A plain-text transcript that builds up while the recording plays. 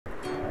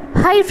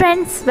Hi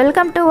friends,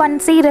 welcome to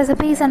Jeera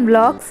Recipes and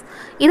Vlogs.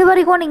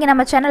 இதுவரைக்கும் நீங்க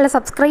நம்ம சேனலை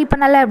subscribe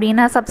பண்ணல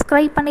அப்படினா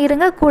subscribe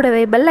பண்ணிருங்க,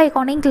 கூடவே bell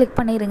icon-ஐயும் click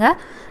பண்ணிருங்க.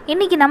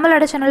 இன்னைக்கு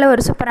நம்மளோட சேனல்ல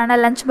ஒரு சூப்பரான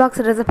lunch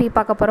box recipe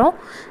பார்க்க போறோம்.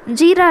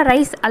 Jeera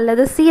rice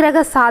அல்லது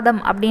சீரக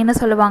சாதம் அப்படினு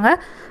சொல்லுவாங்க.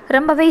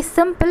 ரொம்பவே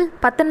சிம்பிள்,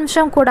 10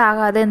 நிமிஷம் கூட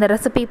ஆகாது இந்த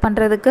ரெசிபி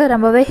பண்றதுக்கு.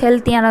 ரொம்பவே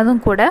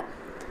ஹெல்தியானதும் கூட.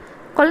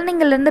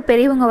 குழந்தைங்கள்ல இருந்து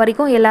பெரியவங்க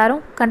வரைக்கும்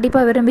எல்லாரும்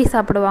கண்டிப்பா விரும்பி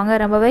சாப்பிடுவாங்க.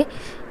 ரொம்பவே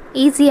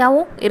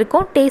ஈஸியாவும்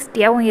இருக்கும்,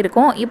 டேஸ்டியாவும்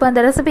இருக்கும். இப்போ அந்த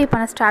ரெசிபி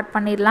பண்ண ஸ்டார்ட்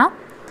பண்ணிடலாம்.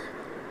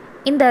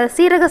 இந்த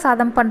சீரக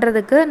சாதம்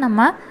பண்ணுறதுக்கு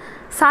நம்ம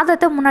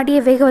சாதத்தை முன்னாடியே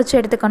வேக வச்சு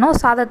எடுத்துக்கணும்.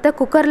 சாதத்தை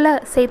குக்கரில்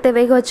சேர்த்து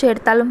வேக வச்சு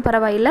எடுத்தாலும்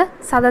பரவாயில்லை,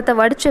 சாதத்தை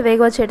வடித்து வேக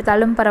வச்சு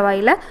எடுத்தாலும்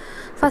பரவாயில்லை.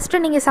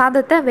 ஃபஸ்ட்டு நீங்கள்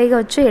சாதத்தை வேக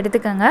வச்சு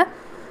எடுத்துக்கோங்க.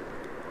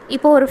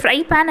 இப்போது ஒரு ஃப்ரை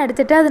பேன்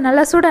எடுத்துகிட்டு அது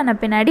நல்லா சூடான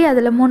பின்னாடி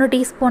அதில் 3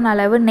 டீஸ்பூன்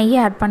அளவு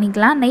நெய்யை ஆட்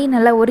பண்ணிக்கலாம். நெய்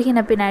நல்லா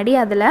உருகின பின்னாடி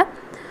அதில்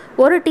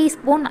 1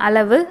 டீஸ்பூன்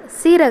அளவு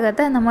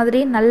சீரகத்தை இந்த மாதிரி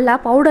நல்லா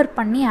பவுடர்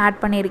பண்ணி ஆட்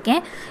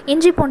பண்ணியிருக்கேன்.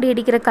 இஞ்சி பூண்டு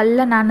இடிக்கிற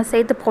கல்லை நான்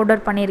சேர்த்து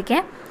பவுடர்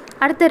பண்ணியிருக்கேன்.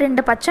 அடுத்து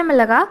 2 பச்சை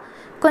மிளகாய்,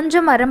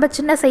 கொஞ்சம் ரொம்ப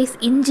சின்ன சைஸ்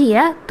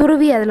இஞ்சியை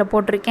துருவி அதில்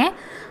போட்டிருக்கேன்.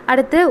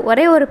 அடுத்து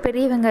ஒரே ஒரு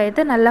பெரிய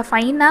வெங்காயத்தை நல்லா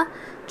ஃபைனாக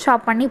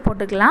சாப் பண்ணி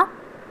போட்டுக்கலாம்.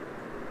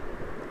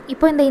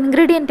 இப்போ இந்த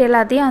இன்க்ரீடியண்ட்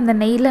எல்லாத்தையும் அந்த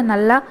நெய்யில்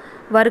நல்லா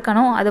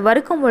வறுக்கணும். அது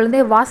வறுக்கும்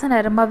பொழுதே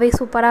வாசனை ரொம்பவே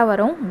சூப்பராக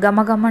வரும்,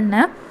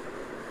 கமகமன்னு.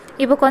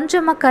 இப்போ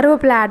கொஞ்சமாக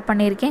கருவேப்பிலை ஆட்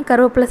பண்ணியிருக்கேன்.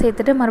 கருவேப்பிலை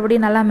சேர்த்துட்டு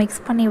மறுபடியும் நல்லா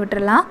மிக்ஸ் பண்ணி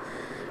விட்டுடலாம்.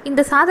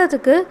 இந்த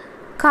சாதத்துக்கு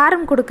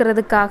காரம்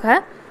கொடுக்கறதுக்காக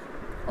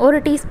 1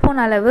 டீஸ்பூன்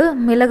அளவு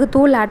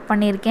மிளகுத்தூள் ஆட்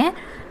பண்ணியிருக்கேன்.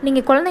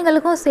 நீங்கள்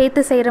குழந்தைங்களுக்கும்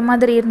சேர்த்து செய்கிற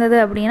மாதிரி இருந்தது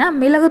அப்படின்னா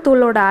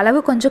மிளகுத்தூளோட அளவு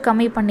கொஞ்சம்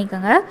கம்மி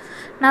பண்ணிக்கோங்க.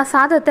 நான்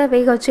சாதத்தை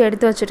வேக வச்சு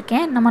எடுத்து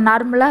வச்சுருக்கேன். நம்ம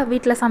நார்மலாக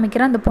வீட்டில்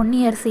சமைக்கிற அந்த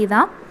பொன்னி அரிசி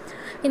தான்.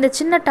 இந்த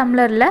சின்ன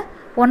டம்ளரில்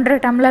 1.5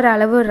 டம்ளர்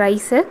அளவு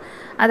ரைஸு,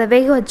 அதை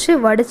வேக வச்சு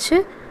வடித்து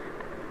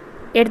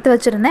எடுத்து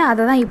வச்சுருந்தேன்.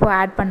 அதை தான் இப்போது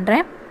ஆட்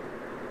பண்ணுறேன்.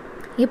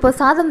 இப்போ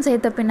சாதம்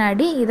சேர்த்த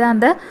பின்னாடி இதை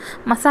அந்த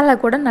மசாலா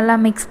கூட நல்லா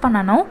மிக்ஸ்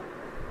பண்ணணும்.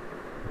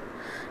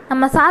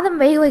 நம்ம சாதம்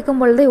வேக வைக்கும்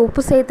பொழுதே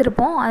உப்பு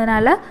சேர்த்துருப்போம்,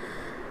 அதனால்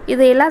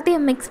இது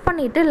எல்லாத்தையும் மிக்ஸ்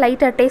பண்ணிவிட்டு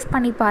லைட்டாக டேஸ்ட்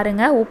பண்ணி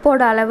பாருங்கள்.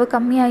 உப்போட அளவு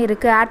கம்மியாக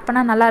இருக்குது, ஆட்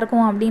பண்ணால்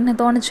நல்லாயிருக்கும் அப்படின்னு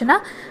தோணுச்சுன்னா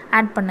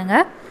ஆட்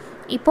பண்ணுங்கள்.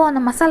 இப்போது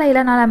அந்த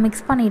மசாலையில் நல்லா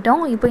மிக்ஸ்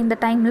பண்ணிட்டோம். இப்போ இந்த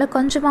டைமில்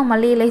கொஞ்சமாக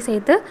மல்லி இலை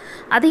சேர்த்து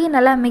அதையும்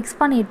நல்லா மிக்ஸ்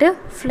பண்ணிவிட்டு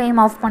ஃப்ளேம்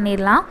ஆஃப்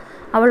பண்ணிடலாம்.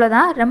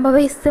 அவ்வளோதான்.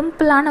 ரொம்பவே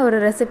சிம்பிளான ஒரு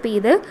ரெசிபி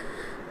இது.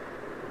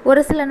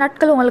 ஒரு சில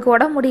நாட்கள் உங்களுக்கு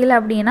உடம்பு முடியல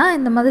அப்படின்னா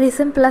இந்த மாதிரி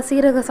சிம்பிளாக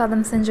சீரக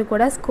சாதம் செஞ்சு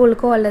கூட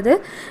ஸ்கூலுக்கோ அல்லது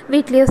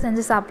வீட்லேயோ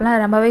செஞ்சு சாப்பிட்லாம்.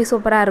 ரொம்பவே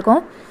சூப்பராக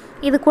இருக்கும்.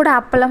 இது கூட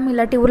அப்பளம்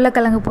இல்லாட்டி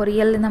உருளைக்கிழங்கு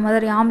பொரியல், இந்த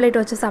மாதிரி ஆம்லேட்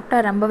வச்சு சாப்பிட்டா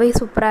ரொம்பவே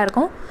சூப்பராக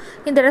இருக்கும்.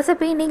 இந்த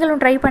ரெசிபி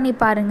நீங்களும் ட்ரை பண்ணி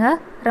பாருங்கள்,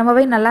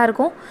 ரொம்பவே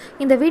நல்லாயிருக்கும்.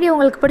 இந்த வீடியோ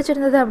உங்களுக்கு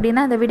பிடிச்சிருந்தது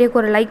அப்படின்னா இந்த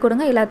வீடியோக்கு ஒரு லைக்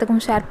கொடுங்க,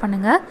 எல்லாத்துக்கும் ஷேர்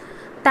பண்ணுங்கள்.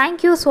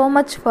 தேங்க்யூ ஸோ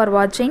மச் ஃபார்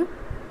வாட்சிங்.